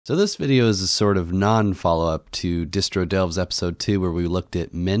So this video is a sort of non-follow-up to Distro Delves episode 2 where we looked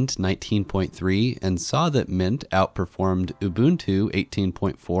at Mint 19.3 and saw that Mint outperformed Ubuntu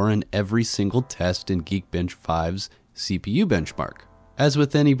 18.4 in every single test in Geekbench 5's CPU benchmark. As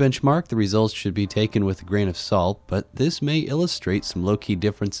with any benchmark, the results should be taken with a grain of salt, but this may illustrate some low-key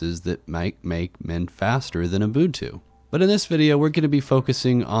differences that might make Mint faster than Ubuntu. But in this video, we're going to be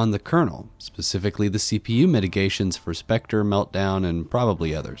focusing on the kernel, specifically the CPU mitigations for Spectre, Meltdown, and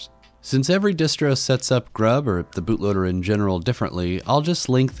probably others. Since every distro sets up Grub, or the bootloader in general, differently, I'll just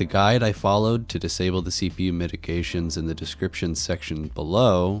link the guide I followed to disable the CPU mitigations in the description section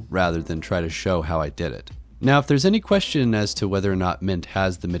below, rather than try to show how I did it. Now, if there's any question as to whether or not Mint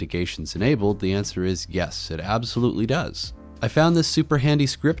has the mitigations enabled, the answer is yes, it absolutely does. I found this super handy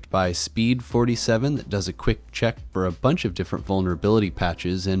script by Speed47 that does a quick check for a bunch of different vulnerability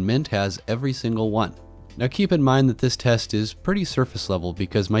patches, and Mint has every single one. Now keep in mind that this test is pretty surface level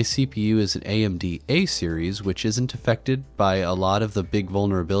because my CPU is an AMD A series, which isn't affected by a lot of the big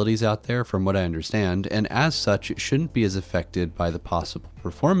vulnerabilities out there from what I understand, and as such it shouldn't be as affected by the possible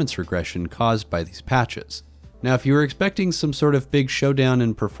performance regression caused by these patches. Now if you were expecting some sort of big showdown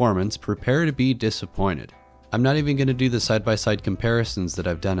in performance, prepare to be disappointed. I'm not even going to do the side-by-side comparisons that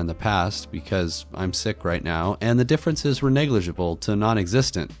I've done in the past because I'm sick right now, and the differences were negligible to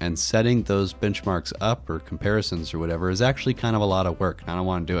non-existent, and setting those benchmarks up or comparisons or whatever is actually kind of a lot of work, and I don't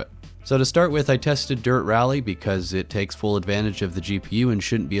want to do it. So to start with, I tested Dirt Rally because it takes full advantage of the GPU and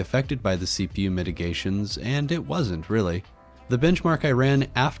shouldn't be affected by the CPU mitigations, and it wasn't really. The benchmark I ran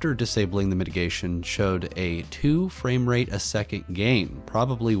after disabling the mitigation showed a 2 frame rate a second gain,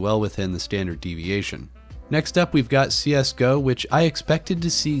 probably well within the standard deviation. Next up, we've got CSGO, which I expected to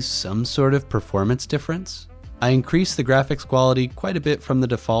see some sort of performance difference. I increased the graphics quality quite a bit from the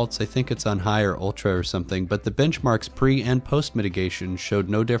defaults. I think it's on high or ultra or something, but the benchmarks pre and post mitigation showed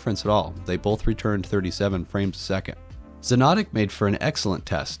no difference at all. They both returned 37 frames a second. Xonotic made for an excellent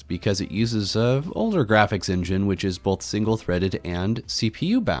test because it uses an older graphics engine, which is both single-threaded and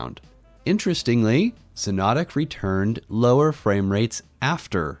CPU bound. Interestingly, Xonotic returned lower frame rates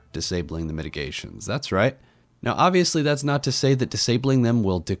after disabling the mitigations. That's right. Now obviously that's not to say that disabling them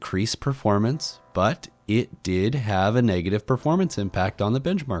will decrease performance, but it did have a negative performance impact on the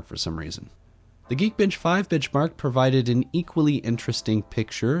benchmark for some reason. The Geekbench 5 benchmark provided an equally interesting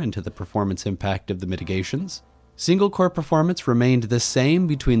picture into the performance impact of the mitigations. Single-core performance remained the same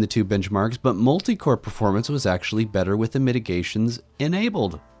between the two benchmarks, but multi-core performance was actually better with the mitigations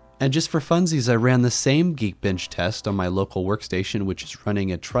enabled. And just for funsies, I ran the same Geekbench test on my local workstation, which is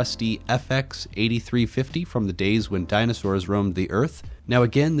running a trusty FX 8350 from the days when dinosaurs roamed the earth. Now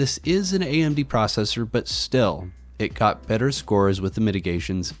again, this is an AMD processor, but still, it got better scores with the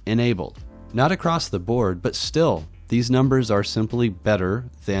mitigations enabled. Not across the board, but still, these numbers are simply better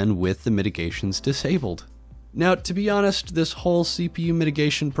than with the mitigations disabled. Now, to be honest, this whole CPU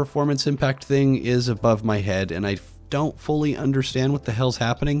mitigation performance impact thing is above my head, and I don't fully understand what the hell's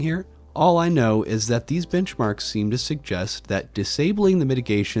happening here. All I know is that these benchmarks seem to suggest that disabling the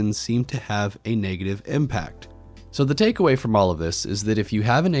mitigations seem to have a negative impact. So the takeaway from all of this is that if you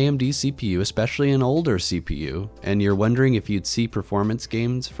have an AMD CPU, especially an older CPU, and you're wondering if you'd see performance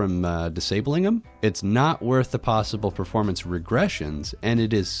gains from disabling them, it's not worth the possible performance regressions, and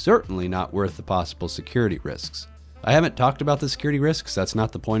it is certainly not worth the possible security risks. I haven't talked about the security risks, that's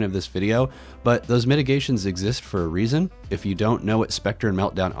not the point of this video, but those mitigations exist for a reason. If you don't know what Spectre and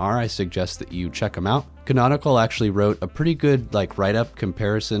Meltdown are, I suggest that you check them out. Canonical actually wrote a pretty good write-up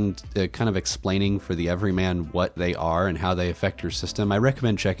comparison, kind of explaining for the everyman what they are and how they affect your system. I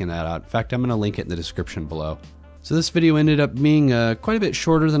recommend checking that out. In fact, I'm going to link it in the description below. So this video ended up being quite a bit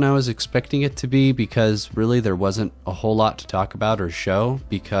shorter than I was expecting it to be because really there wasn't a whole lot to talk about or show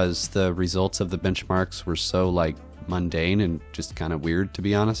because the results of the benchmarks were so mundane and just kind of weird, to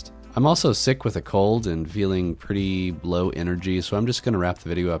be honest. I'm also sick with a cold and feeling pretty low energy, so I'm just going to wrap the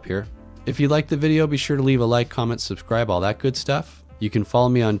video up here. If you liked the video, be sure to leave a like, comment, subscribe, all that good stuff. You can follow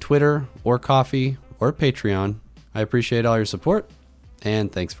me on Twitter or Ko-fi or Patreon. I appreciate all your support,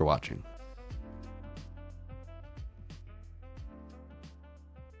 and thanks for watching.